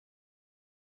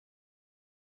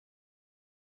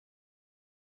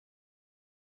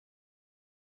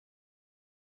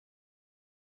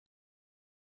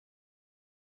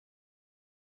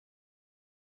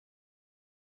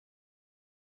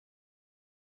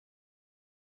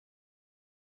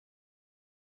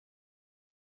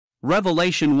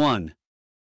Revelation 1.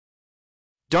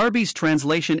 Darby's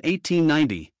translation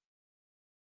 1890.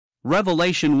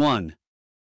 Revelation 1.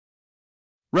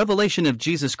 Revelation of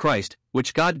Jesus Christ,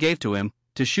 which God gave to him,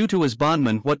 to shew to his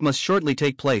bondman what must shortly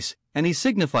take place, and he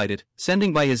signified it,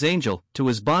 sending by his angel, to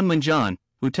his bondman John,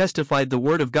 who testified the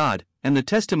word of God, and the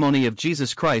testimony of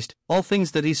Jesus Christ, all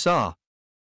things that he saw.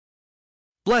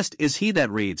 Blessed is he that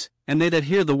reads, and they that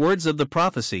hear the words of the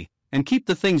prophecy, and keep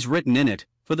the things written in it,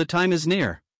 for the time is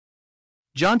near.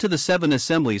 John to the 7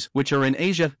 assemblies which are in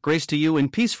Asia, grace to you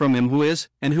and peace from him who is,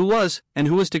 and who was, and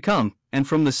who is to come, and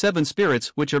from the 7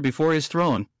 spirits which are before his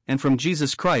throne, and from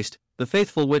Jesus Christ, the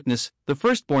faithful witness, the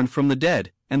firstborn from the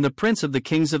dead, and the prince of the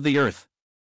kings of the earth.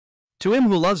 To him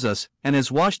who loves us, and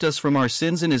has washed us from our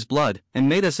sins in his blood, and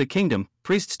made us a kingdom,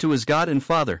 priests to his God and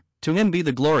Father, to him be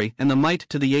the glory and the might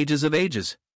to the ages of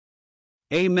ages.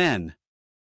 Amen.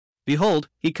 Behold,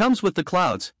 he comes with the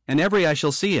clouds, and every eye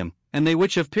shall see him, and they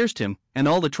which have pierced him, and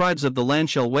all the tribes of the land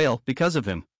shall wail because of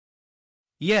him.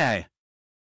 Yea.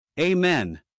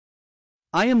 Amen.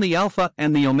 I am the Alpha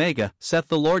and the Omega, saith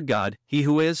the Lord God, he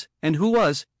who is, and who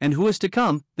was, and who is to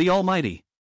come, the Almighty.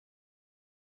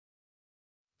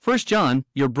 1 John,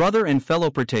 your brother and fellow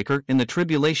partaker in the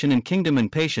tribulation and kingdom and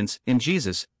patience in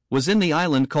Jesus, was in the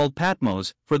island called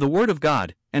Patmos, for the word of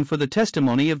God, and for the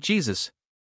testimony of Jesus.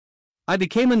 I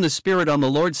became in the Spirit on the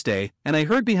Lord's day, and I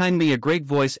heard behind me a great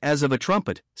voice as of a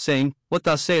trumpet, saying, What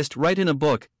thou sayest write in a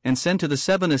book, and send to the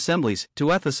 7 assemblies,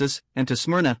 to Ephesus, and to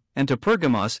Smyrna, and to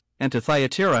Pergamos, and to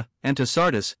Thyatira, and to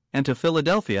Sardis, and to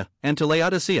Philadelphia, and to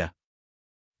Laodicea.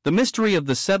 The mystery of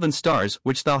the 7 stars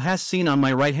which thou hast seen on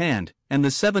my right hand, and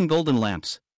the 7 golden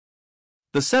lamps.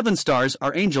 The 7 stars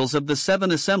are angels of the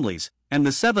 7 assemblies, and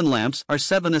the 7 lamps are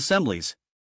 7 assemblies.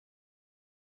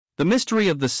 The mystery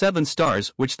of the 7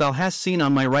 stars which thou hast seen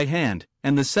on my right hand,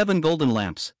 and the 7 golden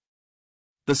lamps.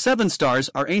 The 7 stars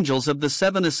are angels of the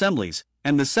 7 assemblies,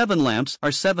 and the 7 lamps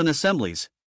are 7 assemblies.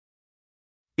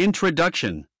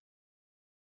 Introduction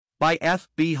by F.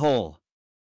 B. Hole.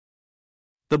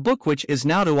 The book which is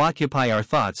now to occupy our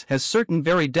thoughts has certain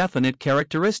very definite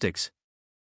characteristics.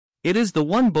 It is the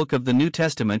one book of the New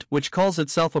Testament which calls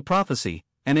itself a prophecy,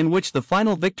 and in which the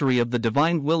final victory of the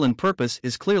divine will and purpose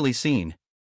is clearly seen.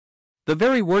 The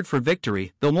very word for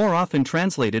victory, though more often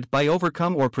translated by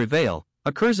overcome or prevail,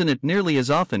 occurs in it nearly as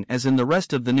often as in the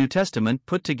rest of the New Testament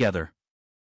put together.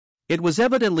 It was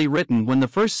evidently written when the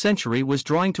 1st century was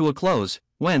drawing to a close,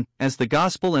 when, as the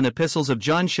Gospel and epistles of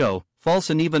John show, false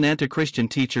and even anti-Christian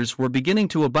teachers were beginning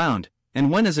to abound,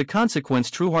 and when as a consequence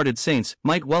true-hearted saints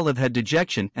might well have had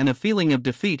dejection and a feeling of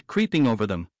defeat creeping over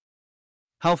them.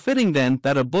 How fitting then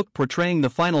that a book portraying the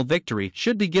final victory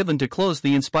should be given to close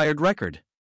the inspired record.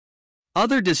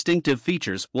 Other distinctive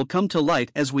features will come to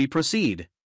light as we proceed.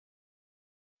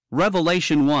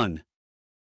 Revelation 1.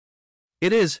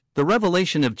 It is the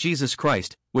revelation of Jesus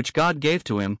Christ, which God gave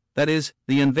to him, that is,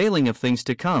 the unveiling of things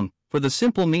to come, for the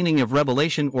simple meaning of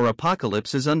revelation or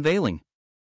apocalypse is unveiling.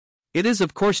 It is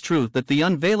of course true that the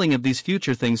unveiling of these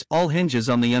future things all hinges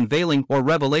on the unveiling or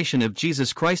revelation of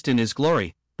Jesus Christ in his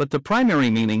glory, but the primary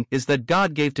meaning is that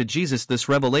God gave to Jesus this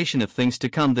revelation of things to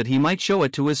come that he might show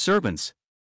it to his servants.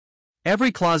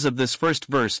 Every clause of this first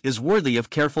verse is worthy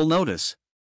of careful notice.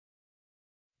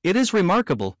 It is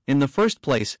remarkable, in the first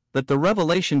place, that the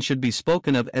revelation should be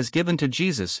spoken of as given to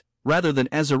Jesus, rather than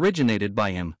as originated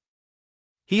by him.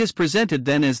 He is presented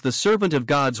then as the servant of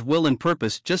God's will and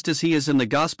purpose just as he is in the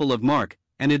Gospel of Mark,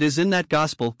 and it is in that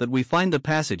Gospel that we find the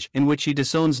passage in which he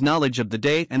disowns knowledge of the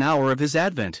day and hour of his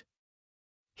advent.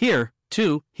 Here,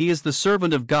 too, he is the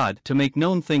servant of God to make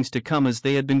known things to come as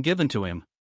they had been given to him.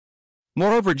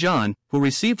 Moreover, John, who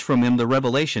received from him the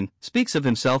revelation, speaks of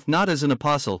himself not as an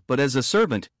apostle but as a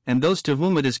servant, and those to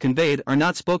whom it is conveyed are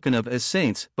not spoken of as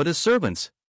saints but as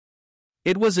servants.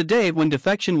 It was a day when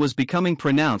defection was becoming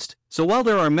pronounced, so while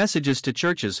there are messages to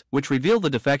churches which reveal the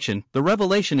defection, the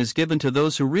revelation is given to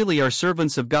those who really are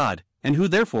servants of God, and who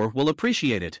therefore will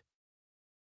appreciate it.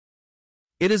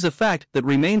 It is a fact that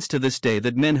remains to this day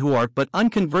that men who are but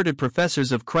unconverted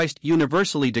professors of Christ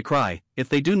universally decry, if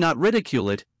they do not ridicule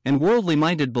it, and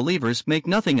worldly-minded believers make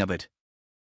nothing of it.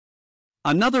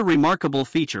 Another remarkable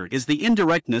feature is the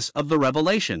indirectness of the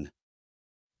revelation.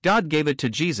 God gave it to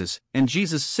Jesus, and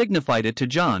Jesus signified it to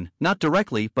John, not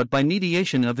directly but by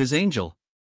mediation of his angel.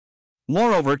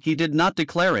 Moreover, he did not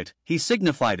declare it, he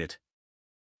signified it.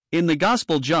 In the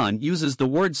Gospel, John uses the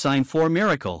word sign for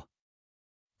miracle.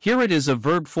 Here it is a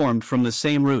verb formed from the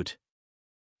same root.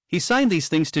 He signed these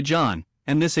things to John,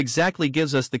 and this exactly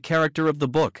gives us the character of the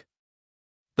book.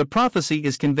 The prophecy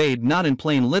is conveyed not in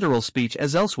plain literal speech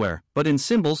as elsewhere, but in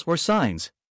symbols or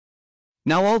signs.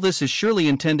 Now all this is surely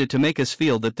intended to make us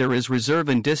feel that there is reserve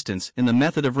and distance in the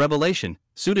method of revelation,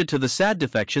 suited to the sad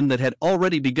defection that had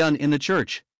already begun in the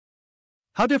church.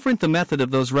 How different the method of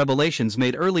those revelations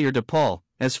made earlier to Paul,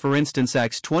 as for instance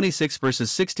Acts 26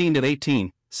 verses 16 to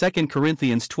 18, 2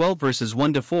 Corinthians 12 verses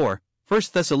 1 to 4, 1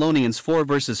 Thessalonians 4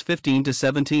 verses 15 to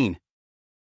 17.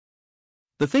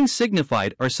 The things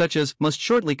signified are such as must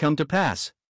shortly come to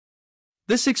pass.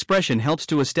 This expression helps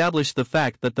to establish the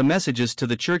fact that the messages to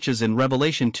the churches in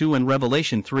Revelation 2 and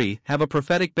Revelation 3 have a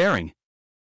prophetic bearing.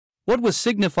 What was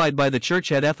signified by the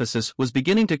church at Ephesus was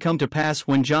beginning to come to pass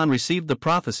when John received the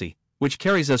prophecy, which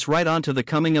carries us right on to the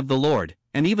coming of the Lord,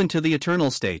 and even to the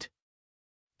eternal state.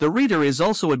 The reader is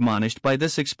also admonished by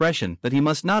this expression that he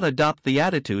must not adopt the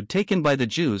attitude taken by the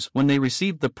Jews when they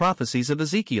received the prophecies of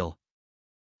Ezekiel.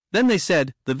 Then they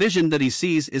said, the vision that he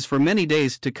sees is for many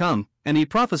days to come, and he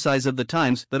prophesies of the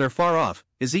times that are far off,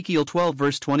 Ezekiel 12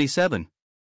 verse 27.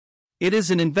 It is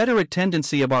an inveterate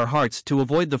tendency of our hearts to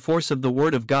avoid the force of the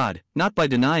Word of God, not by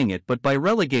denying it but by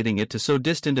relegating it to so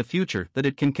distant a future that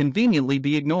it can conveniently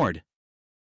be ignored.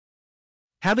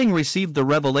 Having received the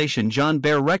revelation, John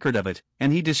bare record of it,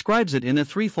 and he describes it in a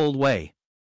threefold way.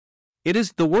 It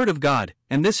is the Word of God,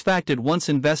 and this fact at once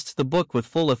invests the book with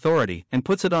full authority and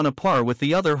puts it on a par with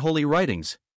the other holy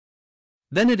writings.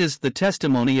 Then it is the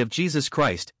testimony of Jesus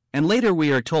Christ, and later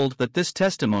we are told that this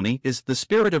testimony is the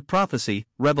spirit of prophecy,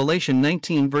 Revelation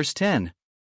 19 verse 10.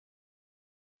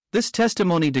 This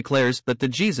testimony declares that the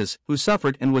Jesus, who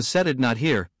suffered and was seated not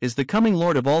here, is the coming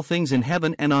Lord of all things in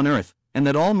heaven and on earth, and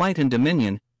that all might and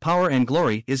dominion, power and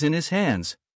glory is in his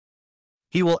hands.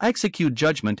 He will execute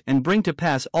judgment and bring to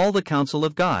pass all the counsel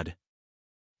of God.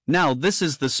 Now this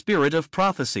is the spirit of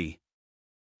prophecy.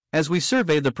 As we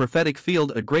survey the prophetic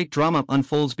field, a great drama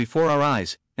unfolds before our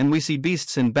eyes, and we see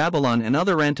beasts in Babylon and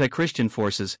other anti-Christian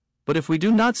forces, but if we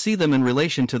do not see them in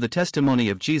relation to the testimony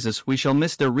of Jesus, we shall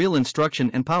miss their real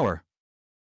instruction and power.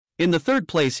 In the third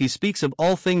place, he speaks of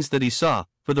all things that he saw,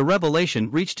 for the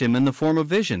revelation reached him in the form of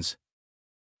visions.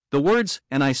 The words,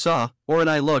 "and I saw," or "and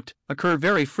I looked," occur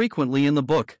very frequently in the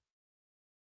book.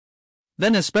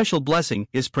 Then a special blessing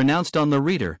is pronounced on the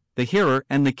reader, the hearer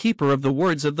and the keeper of the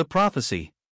words of the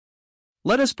prophecy.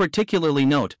 Let us particularly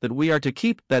note that we are to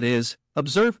keep, that is,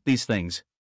 observe, these things.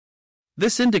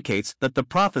 This indicates that the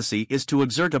prophecy is to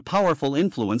exert a powerful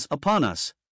influence upon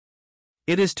us.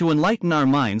 It is to enlighten our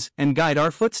minds and guide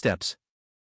our footsteps.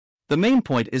 The main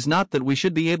point is not that we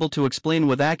should be able to explain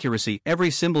with accuracy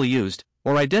every symbol used,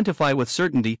 or identify with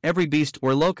certainty every beast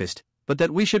or locust, but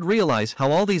that we should realize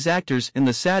how all these actors in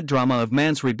the sad drama of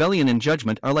man's rebellion and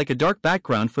judgment are like a dark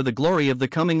background for the glory of the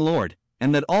coming Lord,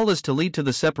 and that all is to lead to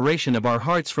the separation of our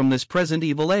hearts from this present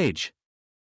evil age.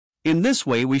 In this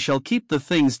way we shall keep the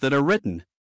things that are written.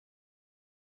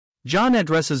 John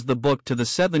addresses the book to the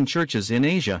 7 churches in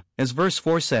Asia, as verse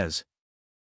 4 says.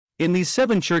 In these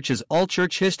 7 churches all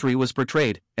church history was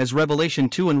portrayed, as Revelation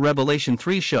 2 and Revelation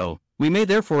 3 show. We may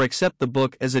therefore accept the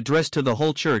book as addressed to the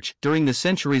whole church during the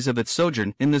centuries of its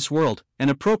sojourn in this world, and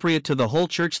appropriate to the whole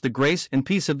church the grace and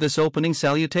peace of this opening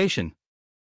salutation.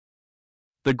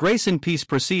 The grace and peace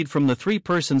proceed from the 3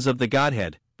 persons of the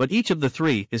Godhead, but each of the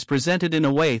 3 is presented in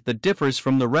a way that differs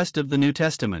from the rest of the New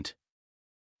Testament.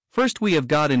 First, we have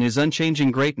God in his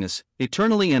unchanging greatness,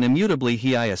 eternally and immutably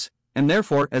he is, and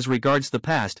therefore as regards the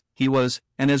past, he was,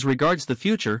 and as regards the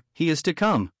future, he is to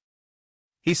come.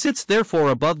 He sits therefore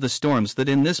above the storms that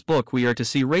in this book we are to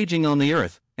see raging on the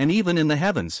earth, and even in the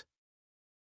heavens.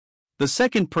 The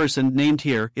second person named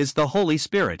here is the Holy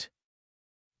Spirit.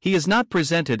 He is not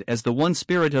presented as the one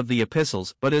Spirit of the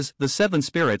epistles but as the 7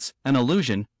 spirits, an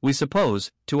allusion, we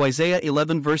suppose, to Isaiah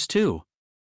 11 verse 2.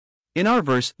 In our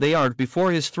verse they are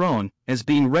before his throne, as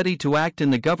being ready to act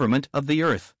in the government of the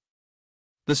earth.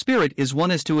 The Spirit is one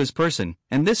as to his person,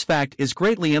 and this fact is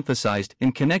greatly emphasized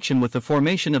in connection with the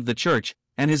formation of the church,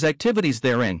 and his activities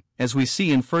therein, as we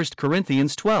see in 1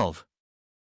 Corinthians 12.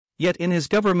 Yet in his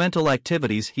governmental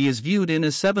activities he is viewed in a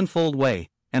 7-fold way,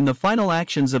 and the final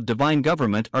actions of divine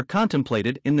government are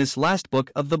contemplated in this last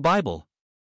book of the Bible.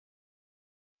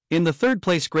 In the third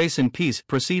place, grace and peace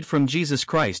proceed from Jesus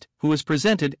Christ, who is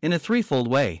presented in a 3-fold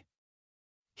way.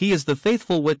 He is the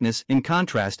faithful witness in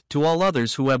contrast to all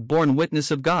others who have borne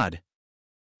witness of God.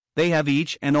 They have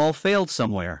each and all failed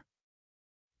somewhere.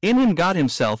 In him God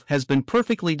himself has been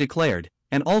perfectly declared,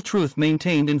 and all truth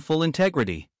maintained in full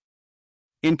integrity.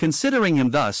 In considering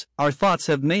him thus, our thoughts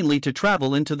have mainly to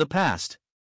travel into the past.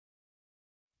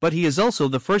 But he is also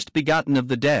the first begotten of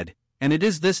the dead, and it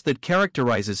is this that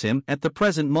characterizes him at the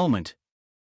present moment.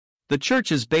 The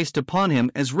church is based upon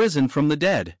him as risen from the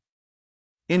dead.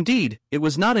 Indeed, it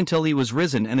was not until he was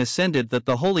risen and ascended that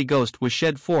the Holy Ghost was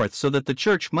shed forth so that the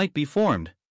church might be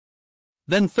formed.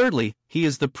 Then thirdly, he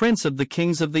is the prince of the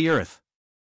kings of the earth.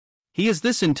 He is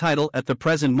this in title at the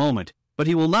present moment, but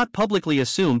he will not publicly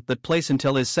assume that place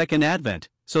until his second advent,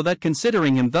 so that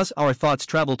considering him thus our thoughts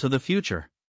travel to the future.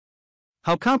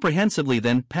 How comprehensively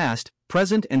then past,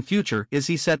 present and future is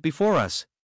he set before us.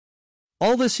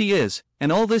 All this he is, and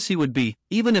all this he would be,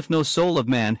 even if no soul of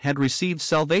man had received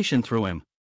salvation through him.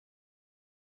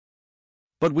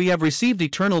 But we have received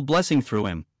eternal blessing through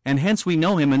him, and hence we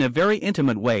know him in a very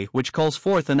intimate way which calls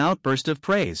forth an outburst of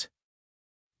praise.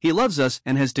 He loves us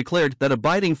and has declared that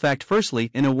abiding fact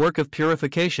firstly in a work of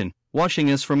purification,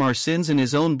 washing us from our sins in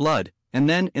his own blood, and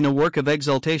then in a work of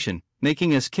exaltation,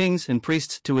 making us kings and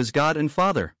priests to his God and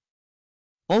Father.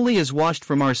 Only as washed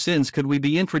from our sins could we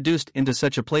be introduced into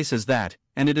such a place as that,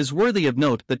 and it is worthy of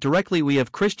note that directly we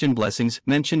have Christian blessings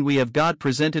mentioned we have God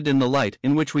presented in the light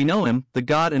in which we know him, the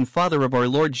God and Father of our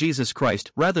Lord Jesus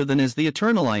Christ, rather than as the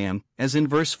eternal I am, as in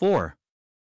verse 4.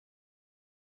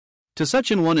 To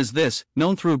such an one as this,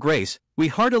 known through grace, we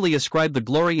heartily ascribe the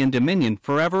glory and dominion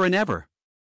forever and ever.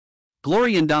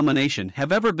 Glory and domination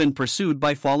have ever been pursued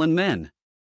by fallen men.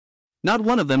 Not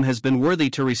one of them has been worthy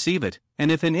to receive it,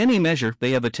 and if in any measure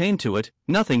they have attained to it,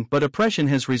 nothing but oppression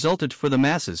has resulted for the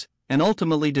masses, and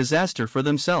ultimately disaster for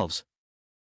themselves.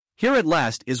 Here at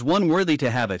last is one worthy to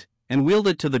have it, and wield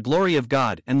it to the glory of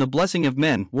God and the blessing of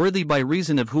men, worthy by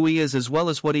reason of who he is as well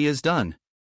as what he has done.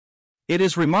 It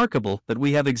is remarkable that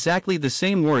we have exactly the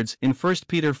same words in 1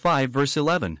 Peter 5 verse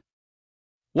 11.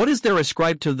 What is there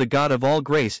ascribed to the God of all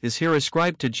grace is here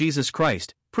ascribed to Jesus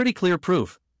Christ, pretty clear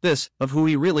proof, this, of who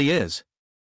he really is.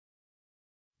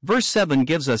 Verse 7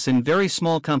 gives us in very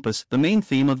small compass the main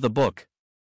theme of the book.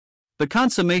 The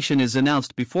consummation is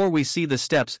announced before we see the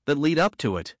steps that lead up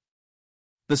to it.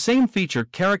 The same feature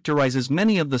characterizes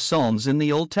many of the Psalms in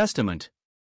the Old Testament.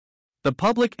 The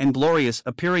public and glorious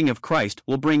appearing of Christ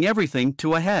will bring everything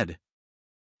to a head.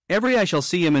 Every eye shall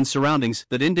see him in surroundings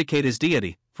that indicate his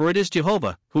deity, for it is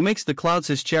Jehovah, who makes the clouds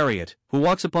his chariot, who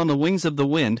walks upon the wings of the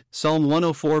wind, Psalm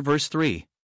 104 verse 3.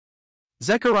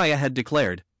 Zechariah had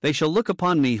declared, "They shall look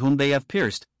upon me whom they have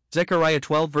pierced," Zechariah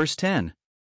 12 verse 10.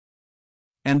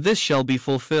 And this shall be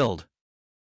fulfilled.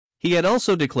 He had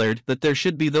also declared that there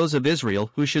should be those of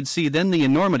Israel who should see then the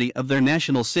enormity of their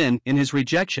national sin in his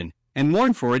rejection, and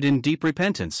mourn for it in deep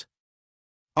repentance.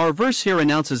 Our verse here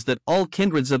announces that all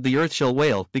kindreds of the earth shall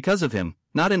wail because of him,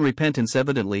 not in repentance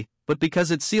evidently, but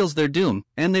because it seals their doom,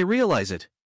 and they realize it.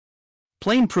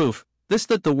 Plain proof, this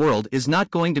that the world is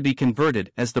not going to be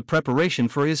converted as the preparation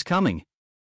for his coming.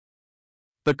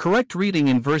 The correct reading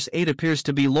in verse 8 appears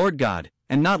to be Lord God,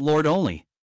 and not Lord only.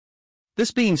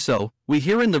 This being so, we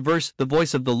hear in the verse the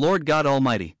voice of the Lord God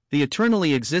Almighty, the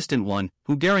eternally existent one,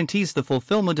 who guarantees the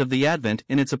fulfillment of the Advent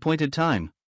in its appointed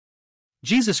time.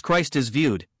 Jesus Christ is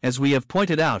viewed, as we have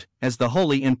pointed out, as the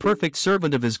holy and perfect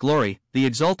servant of his glory, the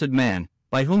exalted man,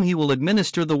 by whom he will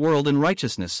administer the world in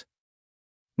righteousness.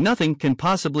 Nothing can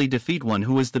possibly defeat one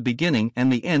who is the beginning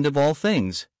and the end of all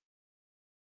things.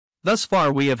 Thus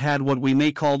far we have had what we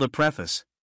may call the preface.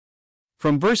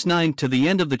 From verse 9 to the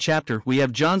end of the chapter we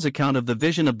have John's account of the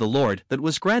vision of the Lord that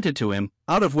was granted to him,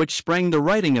 out of which sprang the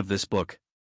writing of this book.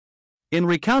 In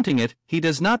recounting it, he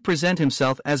does not present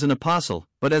himself as an apostle,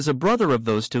 but as a brother of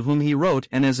those to whom he wrote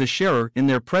and as a sharer in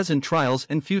their present trials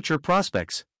and future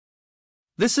prospects.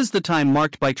 This is the time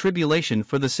marked by tribulation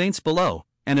for the saints below,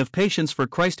 and of patience for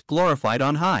Christ glorified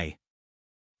on high.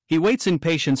 He waits in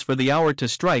patience for the hour to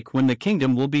strike when the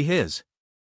kingdom will be his.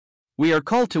 We are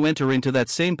called to enter into that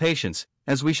same patience,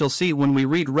 as we shall see when we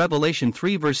read Revelation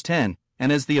 3 verse 10,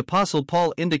 and as the Apostle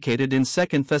Paul indicated in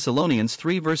 2 Thessalonians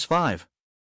 3 verse 5.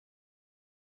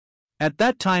 At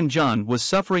that time John was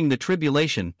suffering the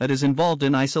tribulation that is involved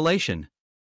in isolation.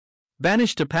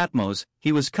 Banished to Patmos,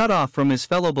 he was cut off from his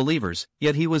fellow believers,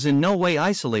 yet he was in no way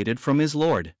isolated from his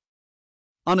Lord.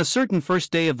 On a certain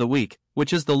first day of the week,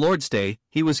 which is the Lord's Day,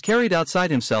 he was carried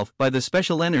outside himself by the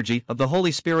special energy of the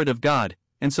Holy Spirit of God,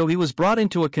 and so he was brought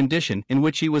into a condition in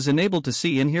which he was enabled to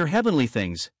see and hear heavenly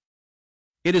things.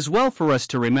 It is well for us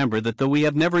to remember that though we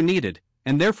have never needed,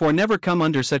 and therefore never come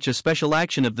under such a special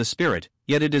action of the Spirit,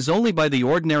 yet it is only by the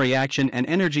ordinary action and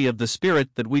energy of the Spirit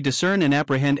that we discern and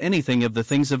apprehend anything of the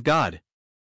things of God.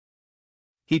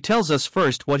 He tells us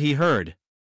first what he heard.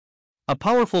 A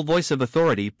powerful voice of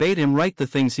authority bade him write the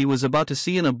things he was about to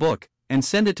see in a book, and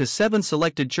send it to 7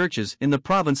 selected churches in the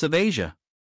province of Asia.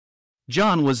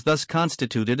 John was thus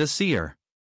constituted a seer.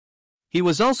 He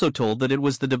was also told that it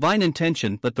was the divine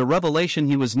intention that the revelation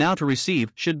he was now to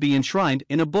receive should be enshrined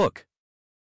in a book.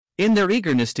 In their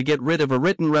eagerness to get rid of a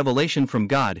written revelation from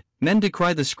God, men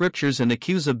decry the scriptures and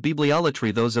accuse of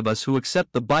bibliolatry those of us who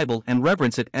accept the Bible and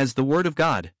reverence it as the Word of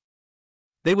God.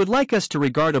 They would like us to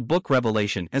regard a book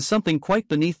revelation as something quite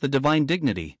beneath the divine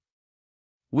dignity.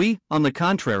 We, on the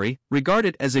contrary, regard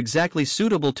it as exactly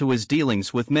suitable to his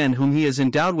dealings with men whom he has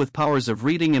endowed with powers of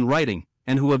reading and writing,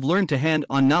 and who have learned to hand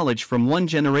on knowledge from one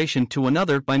generation to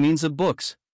another by means of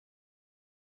books.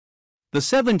 The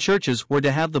 7 churches were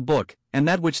to have the book, and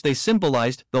that which they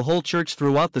symbolized, the whole church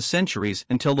throughout the centuries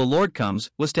until the Lord comes,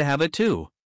 was to have it too.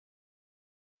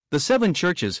 The 7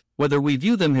 churches, whether we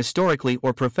view them historically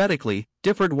or prophetically,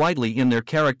 differed widely in their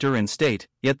character and state,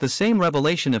 yet the same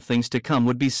revelation of things to come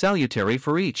would be salutary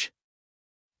for each.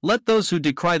 Let those who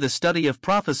decry the study of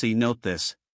prophecy note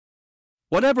this.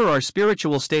 Whatever our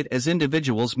spiritual state as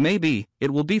individuals may be,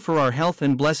 it will be for our health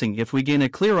and blessing if we gain a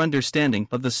clear understanding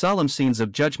of the solemn scenes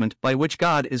of judgment by which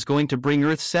God is going to bring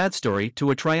earth's sad story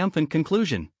to a triumphant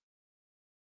conclusion.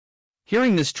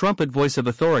 Hearing this trumpet voice of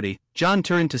authority, John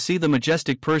turned to see the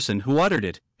majestic person who uttered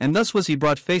it, and thus was he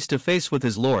brought face to face with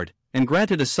his Lord, and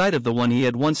granted a sight of the one he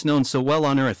had once known so well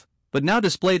on earth, but now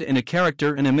displayed in a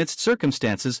character and amidst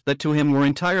circumstances that to him were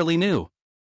entirely new.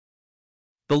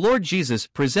 The Lord Jesus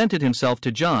presented himself to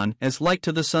John as like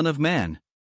to the Son of Man.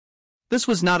 This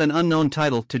was not an unknown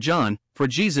title to John, for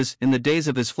Jesus in the days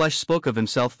of his flesh spoke of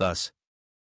himself thus.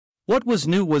 What was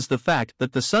new was the fact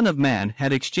that the Son of Man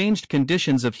had exchanged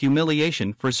conditions of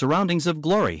humiliation for surroundings of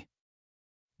glory.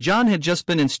 John had just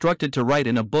been instructed to write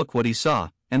in a book what he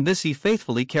saw, and this he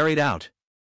faithfully carried out.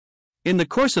 In the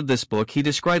course of this book he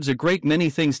describes a great many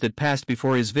things that passed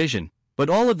before his vision, but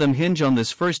all of them hinge on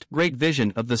this first great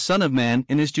vision of the Son of Man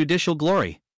in his judicial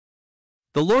glory.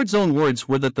 The Lord's own words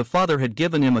were that the Father had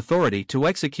given him authority to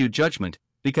execute judgment,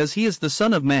 because he is the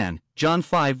Son of Man, John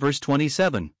 5 verse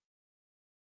 27.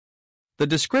 The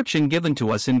description given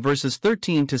to us in verses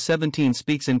 13 to 17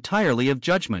 speaks entirely of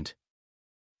judgment.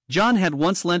 John had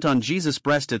once leant on Jesus'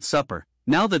 breast at supper,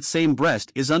 now that same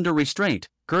breast is under restraint,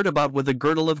 girt about with a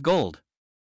girdle of gold.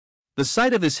 The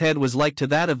sight of his head was like to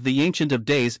that of the Ancient of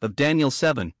Days of Daniel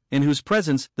 7, in whose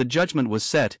presence the judgment was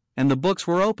set, and the books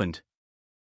were opened.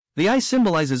 The eye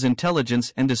symbolizes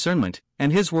intelligence and discernment,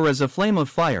 and his were as a flame of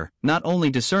fire, not only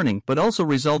discerning but also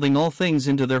resolving all things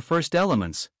into their first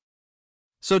elements.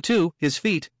 So too, his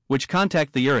feet, which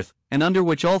contact the earth, and under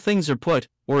which all things are put,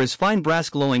 were as fine brass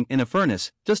glowing in a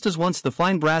furnace, just as once the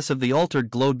fine brass of the altar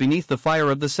glowed beneath the fire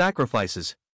of the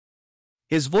sacrifices.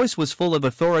 His voice was full of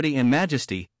authority and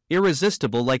majesty,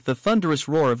 irresistible like the thunderous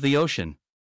roar of the ocean.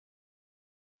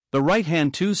 The right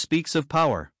hand too speaks of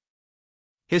power.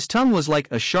 His tongue was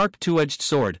like a sharp two-edged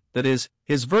sword, that is,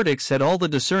 his verdicts had all the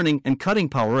discerning and cutting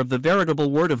power of the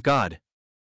veritable Word of God.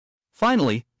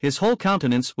 Finally, his whole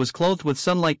countenance was clothed with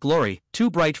sunlight glory, too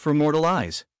bright for mortal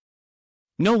eyes.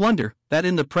 No wonder that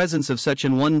in the presence of such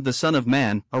an one, the Son of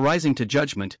Man, arising to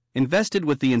judgment, invested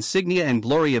with the insignia and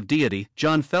glory of deity,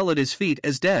 John fell at his feet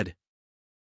as dead.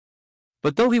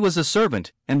 But though he was a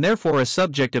servant, and therefore a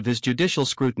subject of his judicial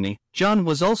scrutiny, John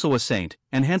was also a saint,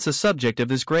 and hence a subject of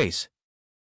his grace.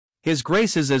 His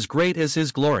grace is as great as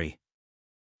his glory.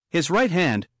 His right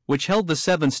hand, which held the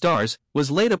 7 stars,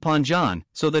 was laid upon John,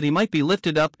 so that he might be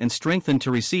lifted up and strengthened to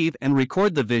receive and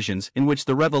record the visions in which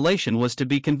the revelation was to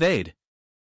be conveyed.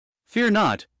 Fear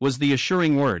not, was the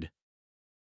assuring word.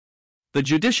 The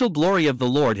judicial glory of the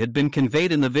Lord had been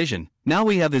conveyed in the vision, now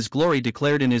we have his glory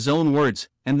declared in his own words,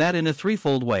 and that in a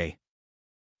threefold way.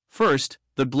 First,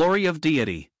 the glory of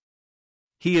deity.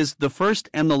 He is the first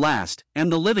and the last, and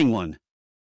the living one.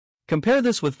 Compare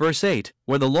this with verse 8,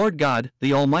 where the Lord God,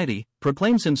 the Almighty,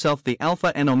 proclaims himself the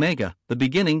Alpha and Omega, the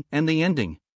beginning and the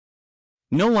ending.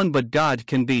 No one but God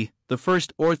can be the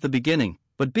first or the beginning,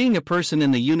 but being a person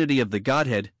in the unity of the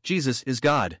Godhead, Jesus is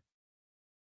God.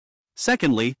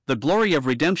 Secondly, the glory of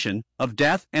redemption, of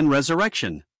death and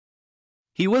resurrection.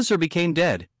 He was or became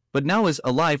dead, but now is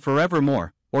alive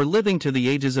forevermore, or living to the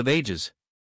ages of ages.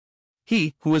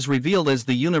 He, who is revealed as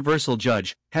the universal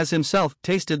judge, has himself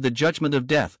tasted the judgment of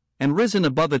death, and risen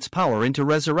above its power into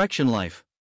resurrection life.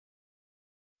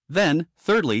 Then,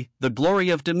 thirdly, the glory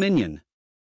of dominion.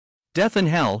 Death and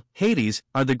hell, Hades,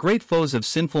 are the great foes of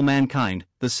sinful mankind,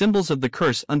 the symbols of the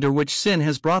curse under which sin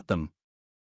has brought them.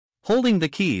 Holding the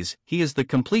keys, he is the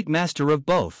complete master of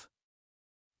both.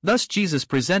 Thus Jesus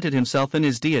presented himself in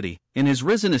his deity, in his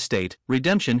risen estate,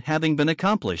 redemption having been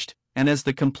accomplished, and as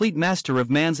the complete master of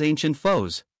man's ancient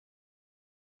foes.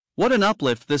 What an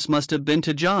uplift this must have been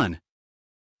to John!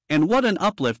 And what an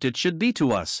uplift it should be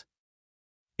to us!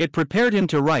 It prepared him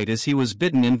to write as he was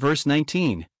bidden in verse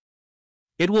 19.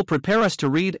 It will prepare us to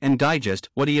read and digest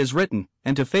what he has written,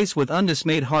 and to face with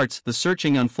undismayed hearts the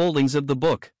searching unfoldings of the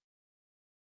book.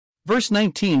 Verse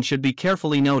 19 should be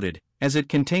carefully noted, as it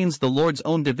contains the Lord's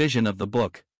own division of the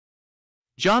book.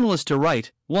 John was to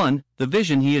write, 1. The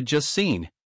vision he had just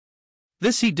seen.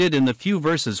 This he did in the few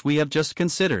verses we have just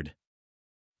considered.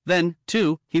 Then,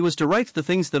 2. He was to write the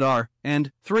things that are,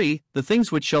 and 3. The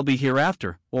things which shall be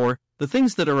hereafter, or the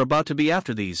things that are about to be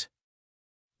after these.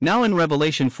 Now in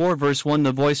Revelation 4 verse 1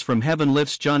 the voice from heaven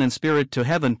lifts John in spirit to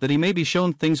heaven that he may be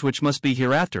shown things which must be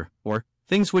hereafter, or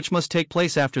things which must take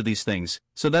place after these things,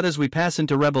 so that as we pass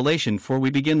into Revelation 4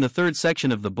 we begin the third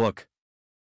section of the book.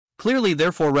 Clearly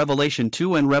therefore Revelation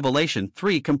 2 and Revelation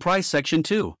 3 comprise section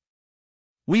 2.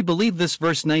 We believe this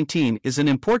verse 19 is an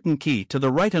important key to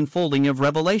the right unfolding of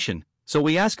Revelation, so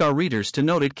we ask our readers to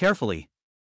note it carefully.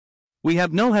 We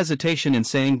have no hesitation in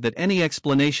saying that any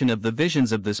explanation of the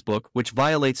visions of this book which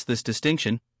violates this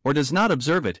distinction, or does not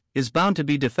observe it, is bound to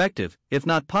be defective, if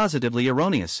not positively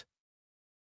erroneous.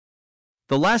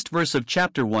 The last verse of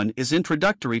chapter 1 is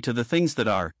introductory to the things that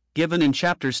are given in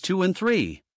chapters 2 and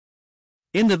 3.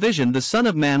 In the vision the Son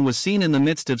of Man was seen in the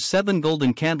midst of 7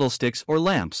 golden candlesticks or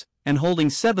lamps, and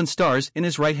holding 7 stars in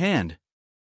his right hand.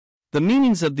 The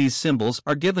meanings of these symbols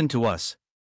are given to us.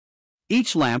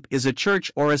 Each lamp is a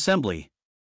church or assembly.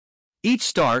 Each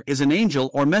star is an angel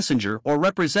or messenger or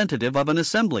representative of an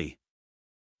assembly.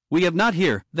 We have not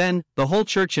here, then, the whole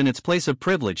church in its place of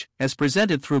privilege, as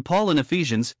presented through Paul in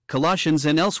Ephesians, Colossians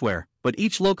and elsewhere, but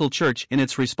each local church in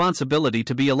its responsibility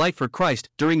to be a light for Christ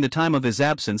during the time of his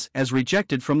absence as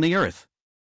rejected from the earth.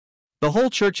 The whole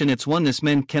church in its oneness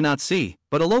men cannot see,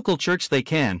 but a local church they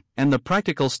can, and the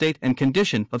practical state and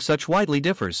condition of such widely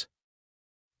differs.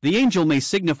 The angel may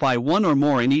signify one or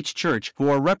more in each church who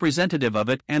are representative of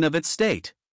it and of its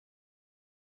state.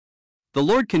 The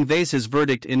Lord conveys his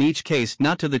verdict in each case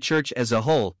not to the church as a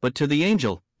whole but to the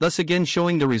angel, thus again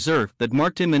showing the reserve that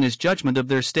marked him in his judgment of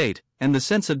their state, and the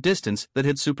sense of distance that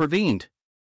had supervened.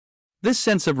 This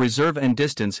sense of reserve and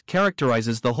distance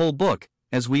characterizes the whole book,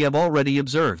 as we have already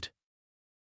observed.